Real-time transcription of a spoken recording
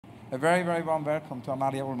A very, very warm welcome to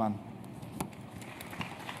Amalia Ulman.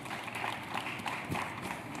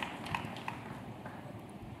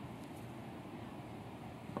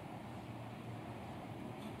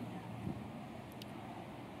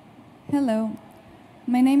 Hello,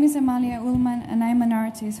 my name is Amalia Ulman, and I'm an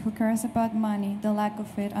artist who cares about money, the lack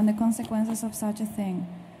of it, and the consequences of such a thing.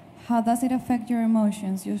 How does it affect your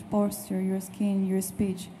emotions, your posture, your skin, your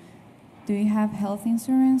speech? Do you have health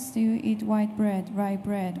insurance? Do you eat white bread, rye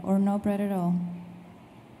bread, or no bread at all?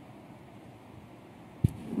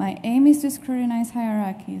 My aim is to scrutinize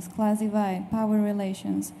hierarchies, class divide, power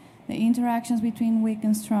relations, the interactions between weak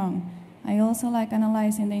and strong. I also like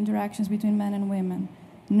analyzing the interactions between men and women.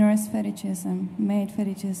 Nurse fetishism, maid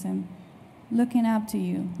fetishism, looking up to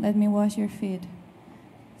you, let me wash your feet.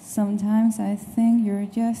 Sometimes I think you're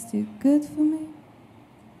just too good for me.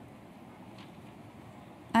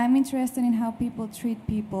 I'm interested in how people treat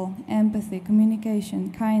people, empathy,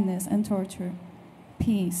 communication, kindness, and torture,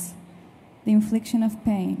 peace, the infliction of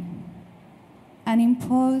pain.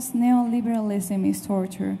 Unimposed neoliberalism is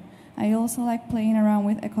torture. I also like playing around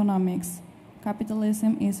with economics.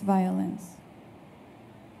 Capitalism is violence.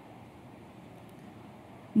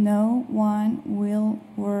 No one will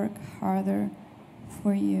work harder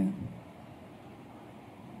for you.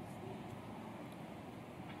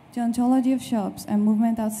 The ontology of shops and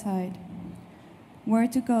movement outside. Where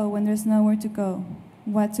to go when there's nowhere to go.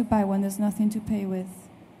 What to buy when there's nothing to pay with.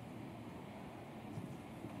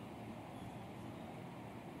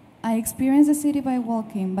 I experience the city by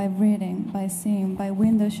walking, by reading, by seeing, by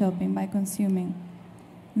window shopping, by consuming.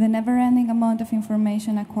 The never-ending amount of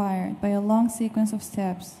information acquired by a long sequence of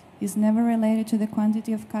steps is never related to the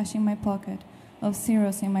quantity of cash in my pocket, of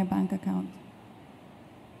zeros in my bank account.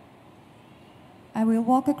 I will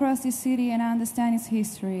walk across this city and understand its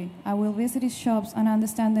history. I will visit its shops and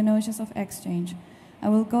understand the notions of exchange. I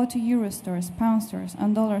will go to euro stores, pound stores,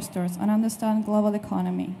 and dollar stores and understand global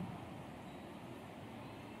economy.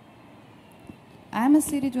 I am a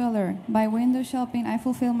city dweller. By window shopping, I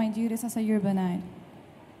fulfill my duties as a urbanite.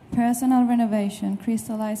 Personal renovation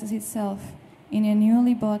crystallizes itself in a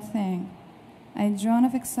newly bought thing. I drown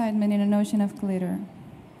of excitement in an ocean of glitter.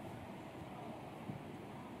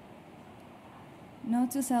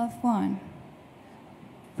 Note to self 1.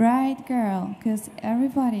 Bright girl, because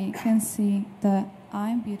everybody can see that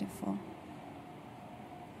I'm beautiful.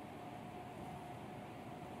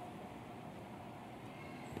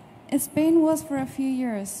 Spain was for a few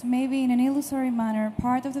years, maybe in an illusory manner,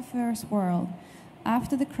 part of the first world.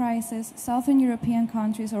 After the crisis, Southern European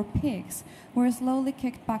countries, or pigs, were slowly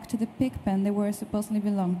kicked back to the pig pen they were supposedly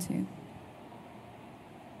belonged to.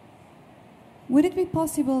 Would it be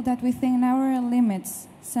possible that within our limits,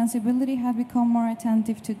 sensibility had become more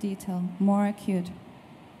attentive to detail, more acute?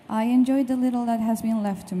 I enjoyed the little that has been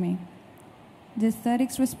left to me. The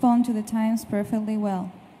aesthetics respond to the times perfectly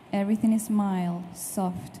well. Everything is mild,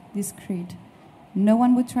 soft, discreet. No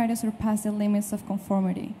one would try to surpass the limits of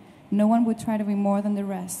conformity. No one would try to be more than the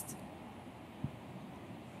rest.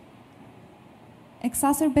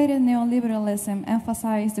 Exacerbated neoliberalism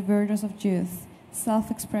emphasized the virtues of youth,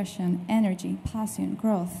 self-expression, energy, passion,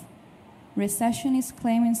 growth. Recession is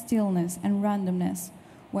claiming stillness and randomness,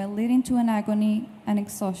 while leading to an agony and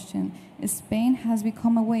exhaustion. Spain has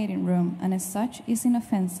become a waiting room, and as such is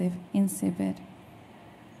inoffensive, insipid.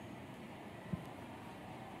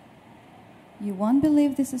 You won't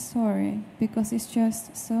believe this story because it's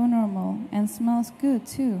just so normal and smells good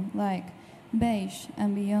too, like beige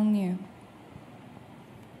and beyond new.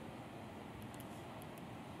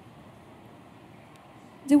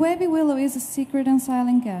 The wavy willow is a secret and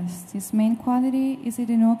silent guest. Its main quality is its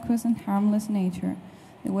innocuous and harmless nature.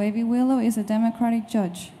 The wavy willow is a democratic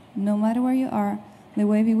judge. No matter where you are, the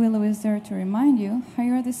wavy willow is there to remind you how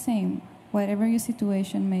you are the same, whatever your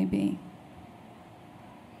situation may be.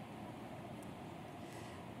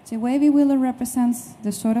 The wavy willow represents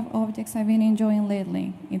the sort of objects I've been enjoying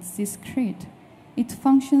lately. It's discreet. It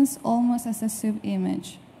functions almost as a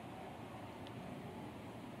sub-image.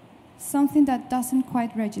 Something that doesn't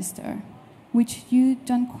quite register, which you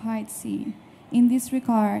don't quite see. In this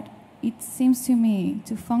regard, it seems to me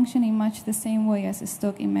to function in much the same way as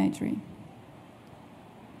stock imagery.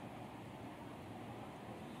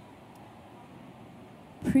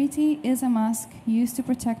 Pretty is a mask used to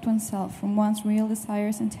protect oneself from one's real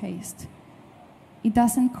desires and taste. It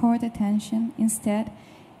doesn't court attention. Instead,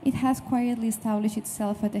 it has quietly established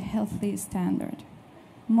itself at a healthy standard,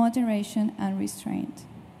 moderation and restraint.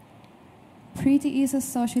 Pretty is as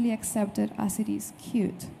socially accepted as it is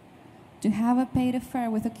cute. To have a paid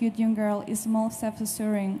affair with a cute young girl is more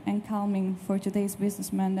self-assuring and calming for today's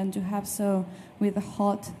businessman than to have so with a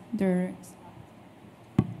hot dirt.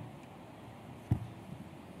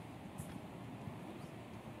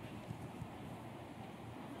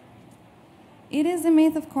 It is the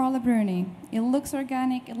myth of Carla Bruni. It looks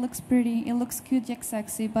organic, it looks pretty, it looks cute yet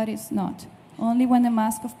sexy, but it's not. Only when the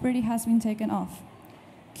mask of pretty has been taken off.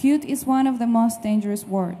 Cute is one of the most dangerous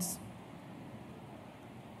words.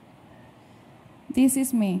 This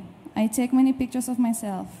is me. I take many pictures of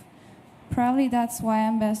myself. Probably that's why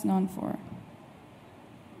I'm best known for.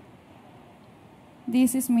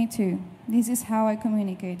 This is me too. This is how I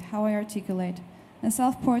communicate, how I articulate. A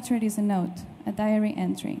self-portrait is a note, a diary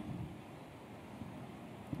entry.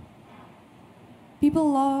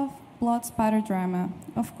 People love blood spatter drama.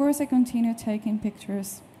 Of course I continue taking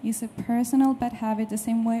pictures. It's a personal bad habit the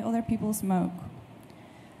same way other people smoke.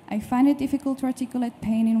 I find it difficult to articulate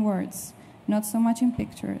pain in words, not so much in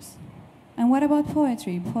pictures. And what about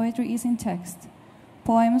poetry? Poetry is in text.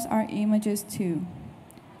 Poems are images too.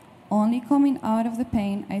 Only coming out of the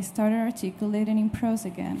pain, I started articulating in prose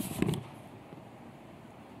again.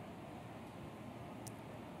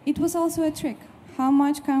 It was also a trick. How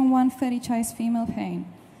much can one fetishize female pain?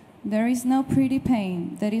 There is no pretty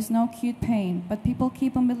pain, there is no cute pain, but people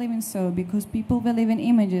keep on believing so because people believe in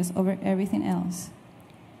images over everything else.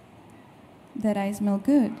 That I smell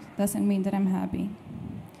good doesn't mean that I'm happy.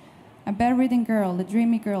 A bedridden girl, a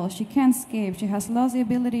dreamy girl, she can't escape, she has lost the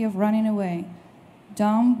ability of running away.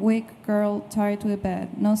 Dumb, weak girl tied to a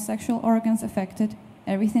bed, no sexual organs affected,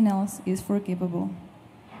 everything else is forgivable.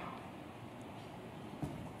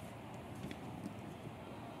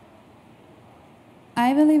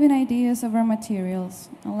 I believe in ideas over materials,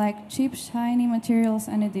 like cheap, shiny materials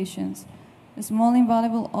and editions, small,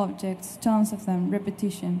 invaluable objects, tons of them,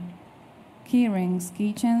 repetition. Key rings,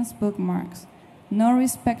 keychains, bookmarks. No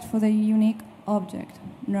respect for the unique object,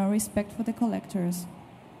 no respect for the collectors.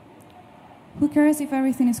 Who cares if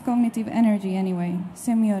everything is cognitive energy anyway?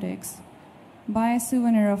 Semiotics. Buy a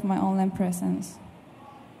souvenir of my online presence.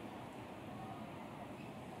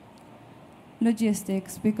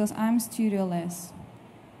 Logistics, because I'm studioless.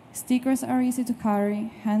 Stickers are easy to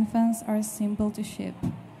carry, hand fans are simple to ship.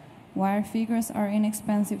 Wire figures are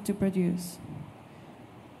inexpensive to produce.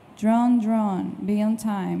 Drawn, be on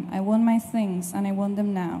time. I want my things and I want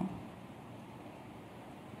them now.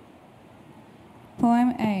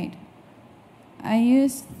 Poem 8. I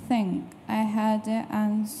used to think I had the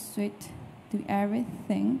answer to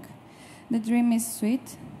everything. The dream is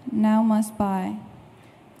sweet, now must buy.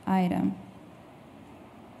 Item.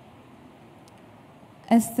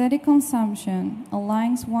 Aesthetic consumption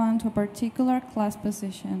aligns one to a particular class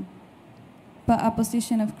position, but a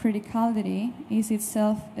position of criticality is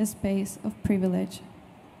itself a space of privilege.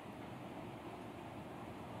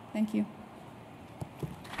 Thank you.